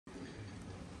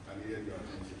I needed your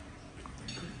attention.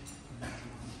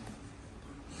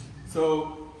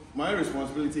 So, my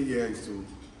responsibility here is to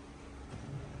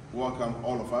welcome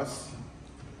all of us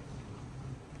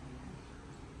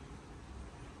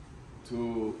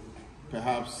to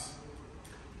perhaps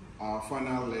our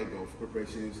final leg of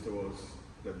preparations towards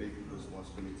the big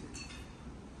responsibility.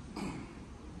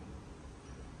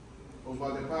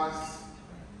 Over the past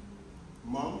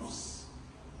months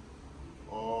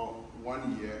or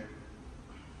 1 year,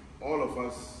 all of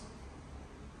us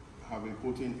have been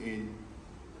putting in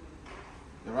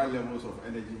the right levels of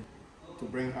energy to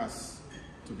bring us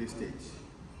to this stage.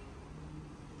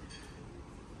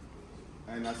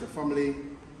 And as a family,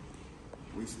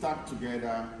 we stuck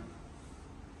together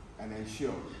and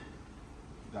ensured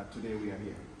that today we are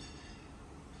here.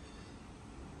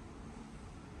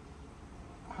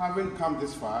 Having come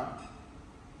this far,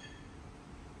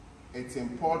 it's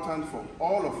important for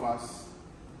all of us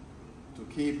to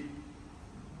keep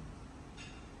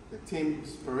the team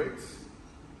spirit,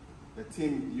 the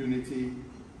team unity,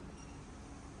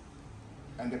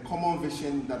 and the common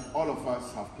vision that all of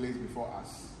us have placed before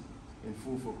us in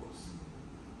full focus.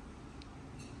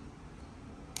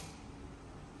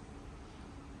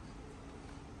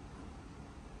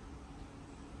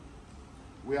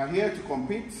 We are here to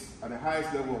compete at the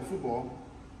highest level of football.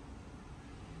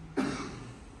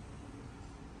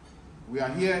 We are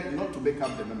here not to make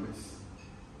up the numbers.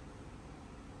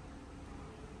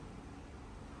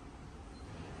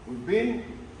 We've been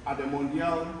at the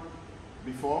Mondial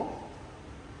before.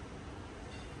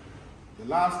 The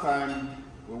last time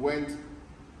we went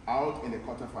out in the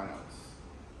quarterfinals.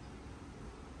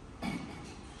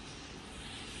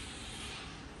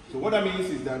 So what that means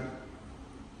is that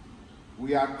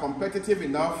we are competitive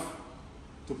enough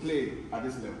to play at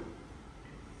this level.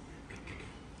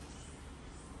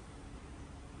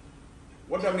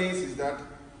 What that means is that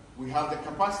we have the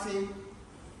capacity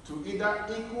to either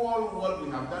equal what we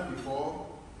have done before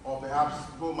or perhaps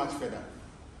go much further.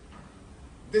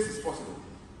 This is possible.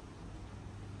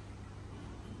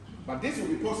 But this will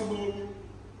be possible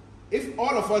if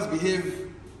all of us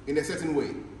behave in a certain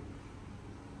way.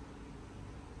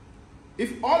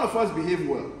 If all of us behave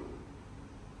well,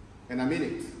 and I mean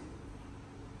it,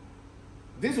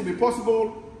 this will be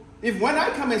possible if when I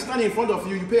come and stand in front of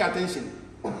you, you pay attention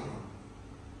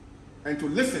and to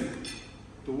listen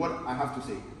to what I have to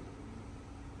say.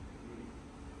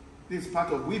 This is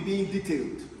part of we being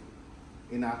detailed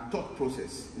in our thought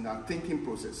process, in our thinking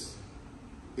process,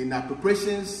 in our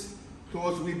preparations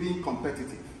towards we being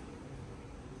competitive.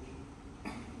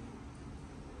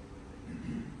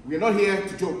 We are not here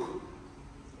to joke.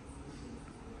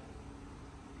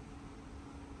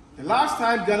 The last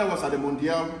time Ghana was at the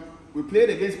Mondial, we played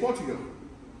against Portugal.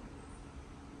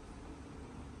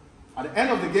 At the end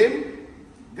of the game,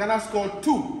 Ghana scored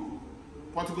 2.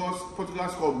 Portugal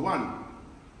scored 1.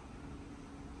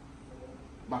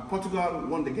 But Portugal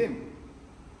won the game.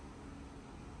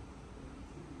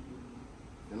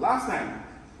 The last time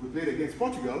we played against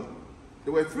Portugal,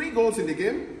 there were 3 goals in the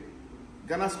game.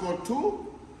 Ghana scored 2,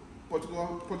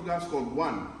 Portugal scored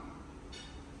 1.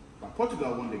 But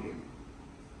Portugal won the game.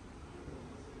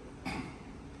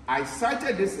 I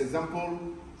cited this example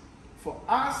for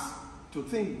us to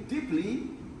think deeply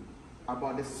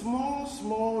about the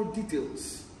small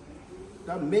details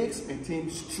that makes a team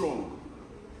strong,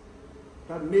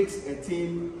 that makes a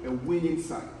team a winning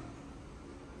side.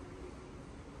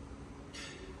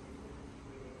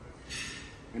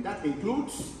 And that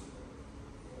includes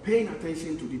paying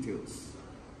attention to details,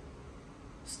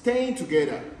 staying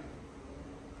together,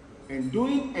 and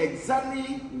doing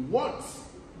exactly what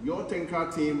your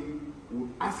technical team will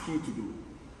ask you to do.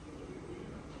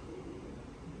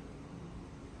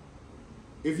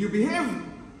 If you behave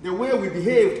the way we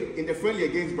behaved in the friendly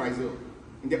against Brazil,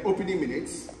 in the opening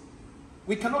minutes,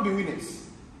 we cannot be winners.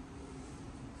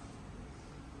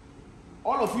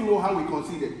 All of you know how we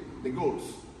conceded the goals.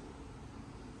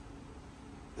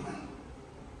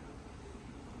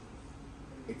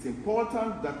 It's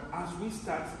important that as we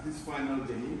start this final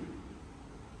journey,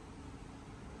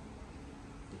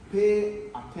 pay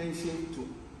attention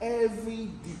to every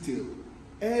detail,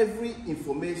 every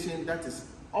information that is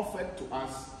offered to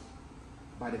us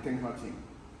by the technical team.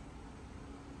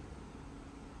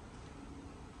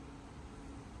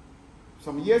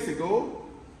 Some years ago,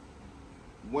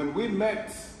 when we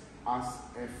met as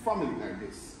a family like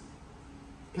this,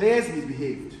 players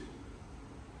misbehaved.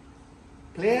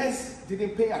 Players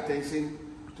didn't pay attention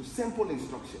to simple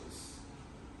instructions.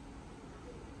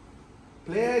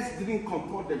 Players didn't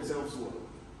comport themselves well.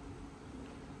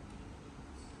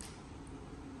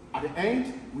 At the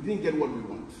end, we didn't get what we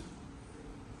want.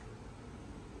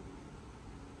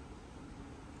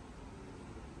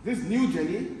 This new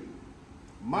journey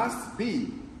must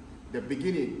be the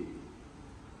beginning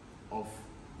of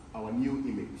our new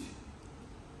image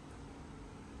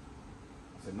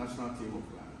as a national team of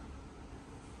Ghana.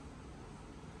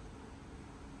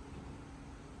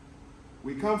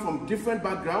 We come from different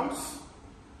backgrounds.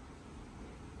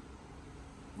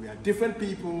 We are different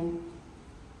people.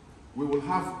 We will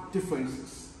have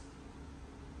differences.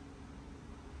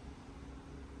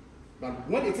 But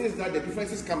when it is that the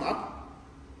differences come up,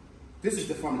 this is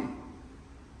the family.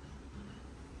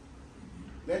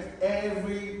 Let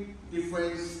every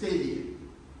difference stay here.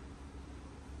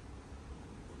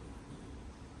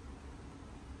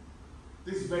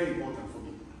 This is very important for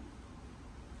me.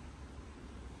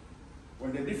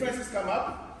 When the differences come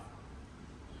up,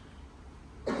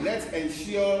 let's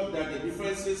ensure that the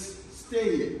differences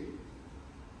stay here.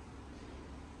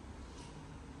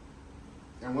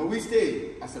 And when we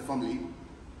stay as a family,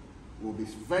 we'll be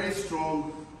very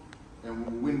strong and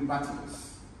we'll win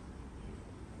battles.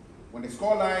 When the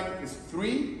scoreline is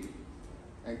 3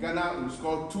 and Ghana will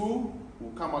score 2,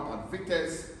 we'll come out as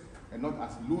victors and not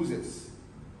as losers.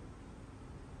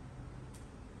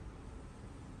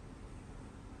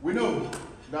 We know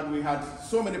that we had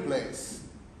so many players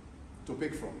to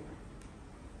pick from.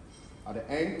 At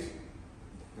the end,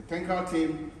 the Tenkar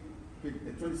team picked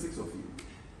the 26 of you.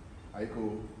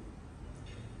 Aiko,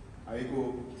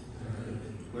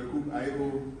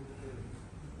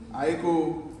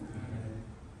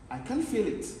 I can feel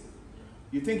it.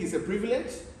 You think it's a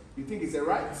privilege? You think it's a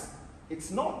right?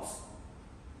 It's not.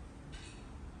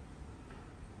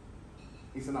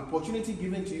 It's an opportunity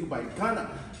given to you by Ghana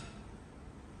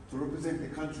to represent the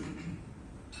country.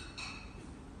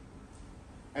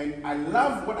 And I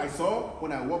love what I saw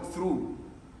when I walked through,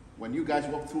 when you guys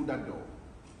walked through that door.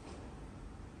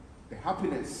 The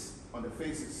happiness on the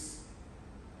faces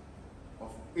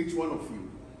of each one of you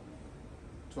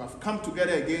to have come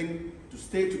together again, to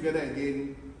stay together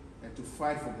again, and to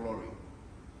fight for glory.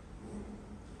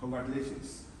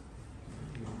 Congratulations.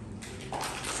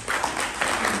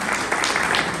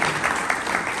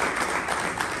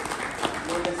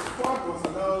 When the squad was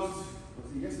announced,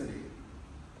 was it yesterday?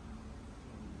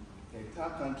 The entire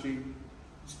country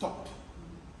stopped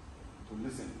to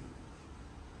listen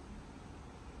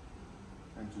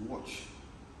and to watch.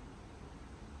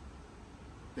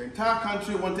 The entire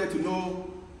country wanted to know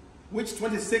which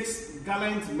 26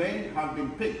 gallant men have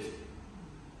been picked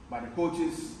by the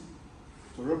coaches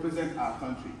to represent our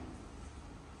country.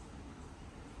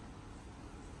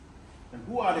 And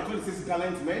who are the 26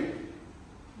 gallant men?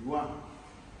 You are.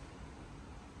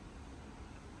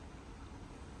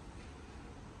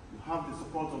 You have the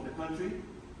support of the country.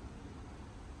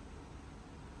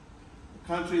 The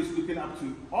country is looking up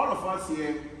to all of us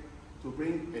here to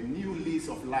bring a new lease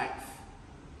of life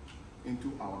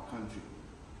into our country.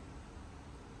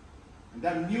 And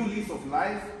that new lease of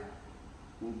life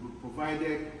will be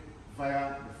provided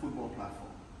via the football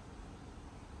platform.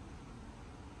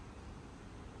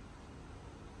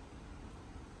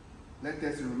 Let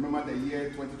us remember the year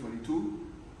 2022,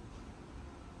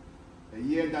 a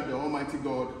year that the Almighty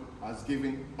God has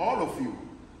given all of you,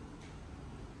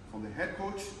 from the head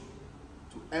coach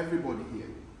to everybody here,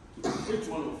 to each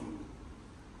one of you,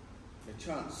 a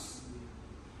chance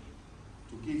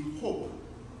to give hope,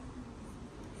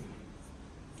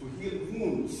 to heal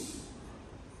wounds,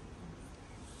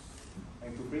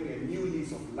 and to bring a new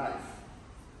lease of life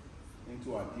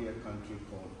into our dear country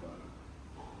called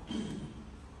Ghana.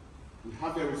 We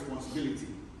have a responsibility.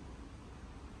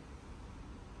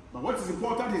 But what is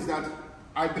important is that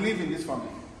I believe in this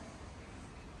family.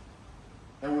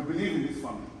 And we believe in this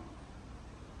family.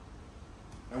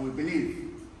 And we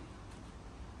believe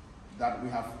that we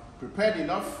have prepared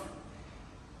enough.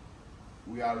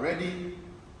 We are ready.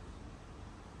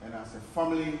 And as a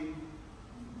family,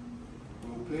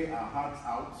 we will play our hearts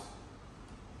out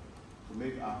to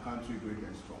make our country great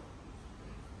and strong.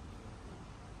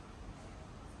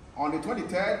 On the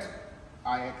 23rd,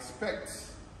 I expect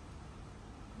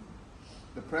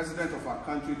the president of our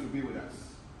country to be with us.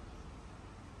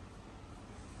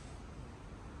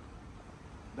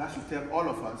 That should tell all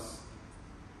of us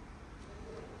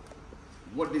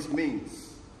what this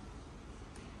means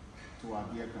to our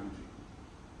dear country.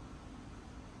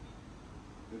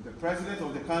 If the president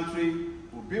of the country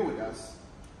will be with us,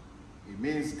 it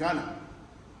means Ghana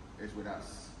is with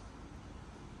us.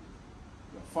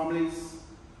 Your families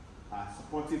are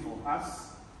supportive of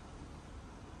us.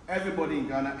 Everybody in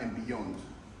Ghana and beyond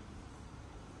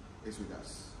is with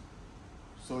us.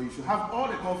 So you should have all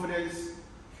the confidence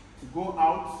to go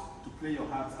out to play your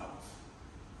hearts out.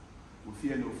 We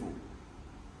fear no foe,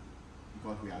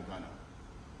 because we are Ghana.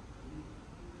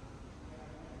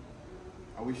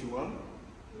 I wish you well.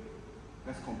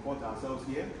 Let's comport ourselves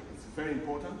here. It's very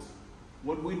important.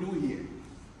 What we do here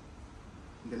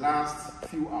in the last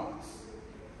few hours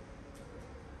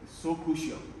is so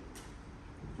crucial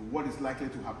to what is likely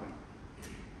to happen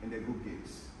in the group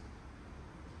games.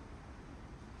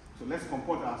 So let's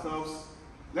comport ourselves.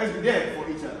 Let's be there for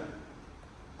each other.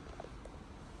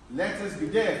 Let us be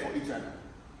there for each other.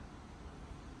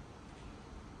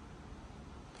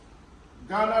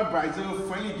 Ghana, Brazil,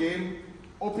 friendly game,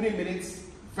 opening minutes,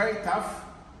 very tough.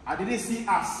 I didn't see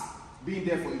us being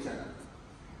there for each other.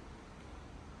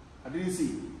 I didn't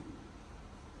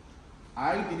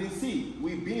see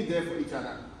we being there for each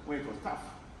other when it was tough,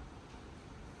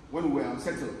 when we were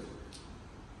unsettled.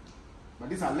 But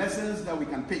these are lessons that we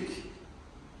can pick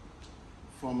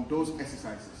from those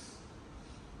exercises.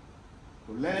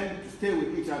 To learn to stay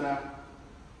with each other,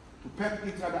 to pep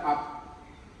each other up,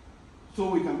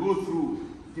 so we can go through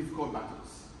difficult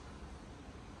battles.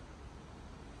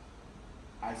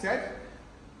 I said,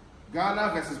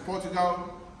 Ghana versus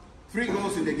Portugal, 3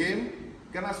 goals in the game.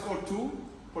 Ghana scored 2,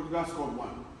 Portugal scored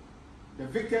 1. The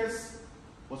victors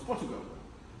was Portugal.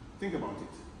 Think about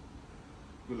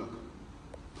it. Good luck.